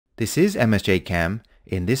This is MSJ Chem.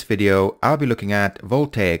 In this video, I'll be looking at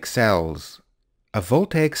voltaic cells. A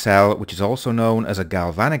voltaic cell, which is also known as a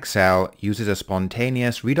galvanic cell, uses a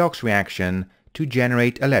spontaneous redox reaction to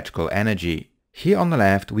generate electrical energy. Here on the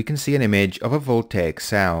left, we can see an image of a voltaic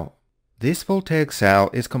cell. This voltaic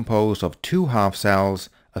cell is composed of two half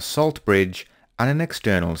cells, a salt bridge, and an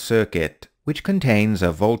external circuit, which contains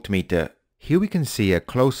a voltmeter. Here we can see a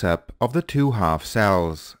close-up of the two half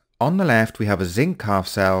cells. On the left we have a zinc half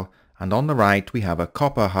cell, and on the right we have a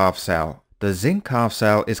copper half cell. The zinc half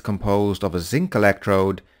cell is composed of a zinc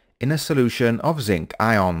electrode in a solution of zinc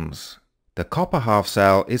ions. The copper half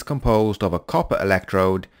cell is composed of a copper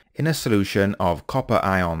electrode in a solution of copper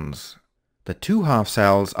ions. The two half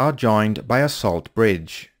cells are joined by a salt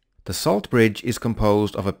bridge. The salt bridge is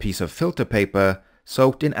composed of a piece of filter paper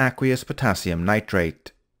soaked in aqueous potassium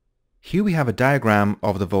nitrate. Here we have a diagram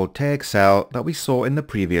of the voltaic cell that we saw in the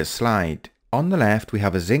previous slide. On the left we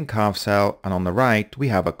have a zinc half cell, and on the right we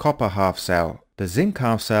have a copper half cell. The zinc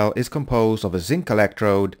half cell is composed of a zinc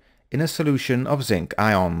electrode in a solution of zinc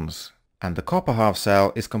ions, and the copper half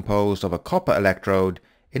cell is composed of a copper electrode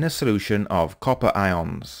in a solution of copper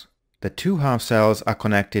ions. The two half cells are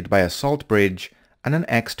connected by a salt bridge and an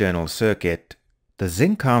external circuit. The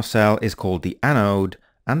zinc half cell is called the anode,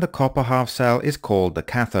 and the copper half cell is called the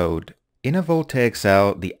cathode. In a voltaic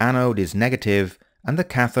cell, the anode is negative and the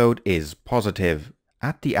cathode is positive.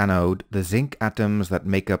 At the anode, the zinc atoms that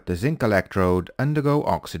make up the zinc electrode undergo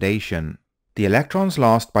oxidation. The electrons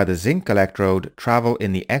lost by the zinc electrode travel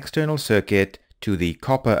in the external circuit to the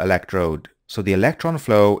copper electrode, so the electron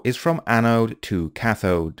flow is from anode to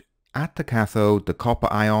cathode. At the cathode, the copper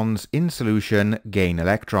ions in solution gain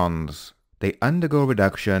electrons. They undergo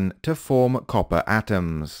reduction to form copper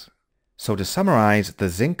atoms. So to summarize, the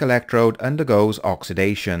zinc electrode undergoes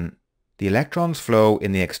oxidation. The electrons flow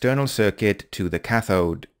in the external circuit to the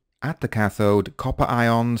cathode. At the cathode, copper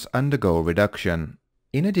ions undergo reduction.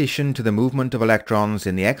 In addition to the movement of electrons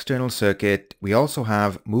in the external circuit, we also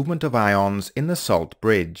have movement of ions in the salt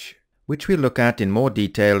bridge, which we'll look at in more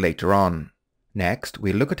detail later on. Next,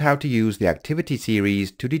 we'll look at how to use the activity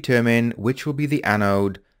series to determine which will be the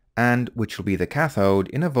anode and which will be the cathode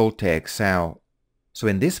in a voltaic cell. So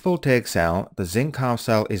in this voltaic cell, the zinc half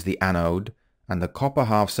cell is the anode and the copper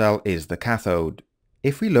half cell is the cathode.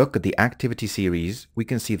 If we look at the activity series, we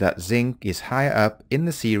can see that zinc is higher up in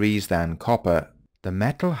the series than copper. The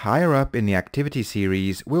metal higher up in the activity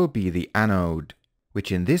series will be the anode,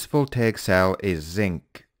 which in this voltaic cell is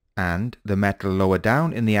zinc, and the metal lower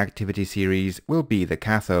down in the activity series will be the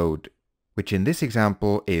cathode, which in this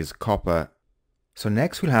example is copper. So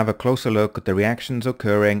next we'll have a closer look at the reactions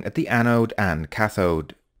occurring at the anode and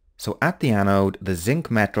cathode. So at the anode, the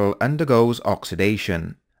zinc metal undergoes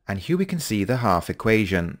oxidation, and here we can see the half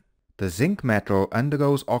equation. The zinc metal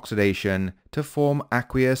undergoes oxidation to form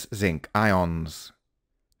aqueous zinc ions.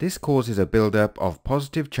 This causes a buildup of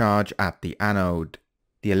positive charge at the anode.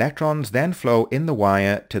 The electrons then flow in the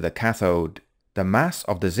wire to the cathode. The mass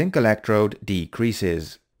of the zinc electrode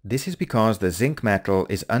decreases. This is because the zinc metal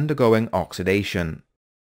is undergoing oxidation.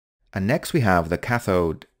 And next we have the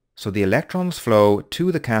cathode. So the electrons flow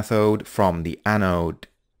to the cathode from the anode.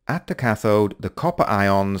 At the cathode, the copper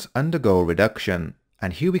ions undergo reduction.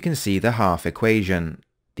 And here we can see the half equation.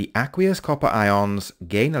 The aqueous copper ions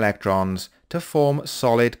gain electrons to form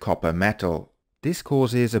solid copper metal. This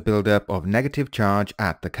causes a buildup of negative charge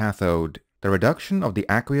at the cathode. The reduction of the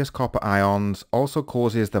aqueous copper ions also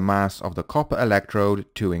causes the mass of the copper electrode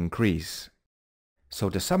to increase. So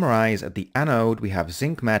to summarize, at the anode we have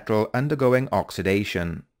zinc metal undergoing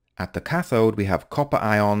oxidation. At the cathode we have copper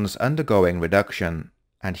ions undergoing reduction.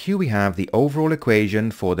 And here we have the overall equation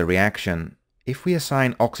for the reaction. If we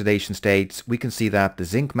assign oxidation states, we can see that the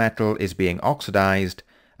zinc metal is being oxidized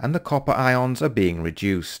and the copper ions are being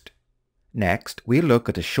reduced. Next, we'll look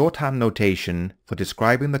at a shorthand notation for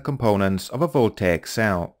describing the components of a voltaic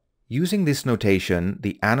cell. Using this notation,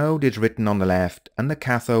 the anode is written on the left and the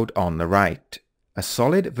cathode on the right. A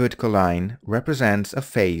solid vertical line represents a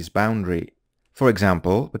phase boundary, for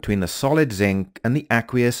example, between the solid zinc and the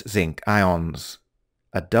aqueous zinc ions.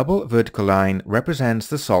 A double vertical line represents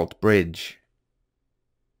the salt bridge.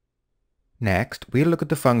 Next, we'll look at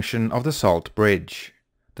the function of the salt bridge.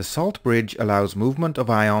 The salt bridge allows movement of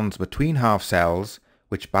ions between half cells,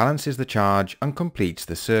 which balances the charge and completes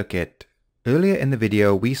the circuit. Earlier in the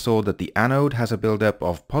video we saw that the anode has a buildup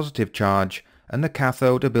of positive charge and the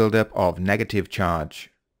cathode a buildup of negative charge.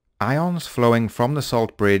 Ions flowing from the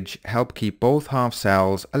salt bridge help keep both half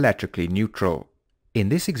cells electrically neutral. In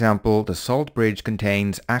this example, the salt bridge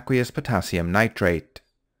contains aqueous potassium nitrate.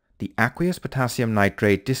 the aqueous potassium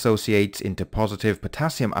nitrate dissociates into positive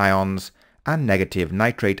potassium ions and negative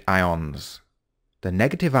nitrate ions. The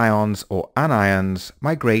negative ions or anions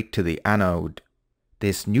migrate to the anode.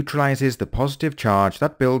 This neutralizes the positive charge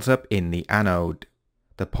that builds up in the anode.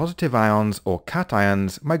 The positive ions or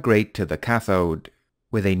cations migrate to the cathode,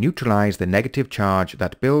 where they neutralize the negative charge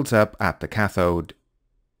that builds up at the cathode.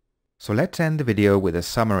 So let's end the video with a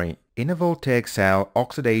summary. In a voltaic cell,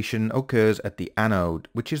 oxidation occurs at the anode,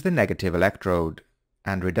 which is the negative electrode,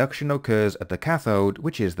 and reduction occurs at the cathode,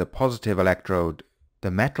 which is the positive electrode. The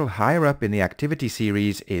metal higher up in the activity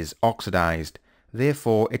series is oxidized,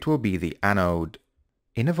 therefore it will be the anode.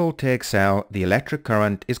 In a voltaic cell, the electric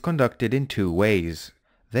current is conducted in two ways.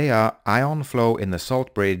 They are ion flow in the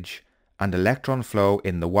salt bridge and electron flow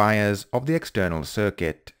in the wires of the external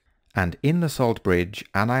circuit. And in the salt bridge,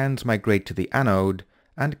 anions migrate to the anode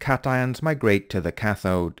and cations migrate to the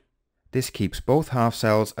cathode. This keeps both half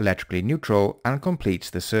cells electrically neutral and completes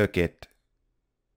the circuit.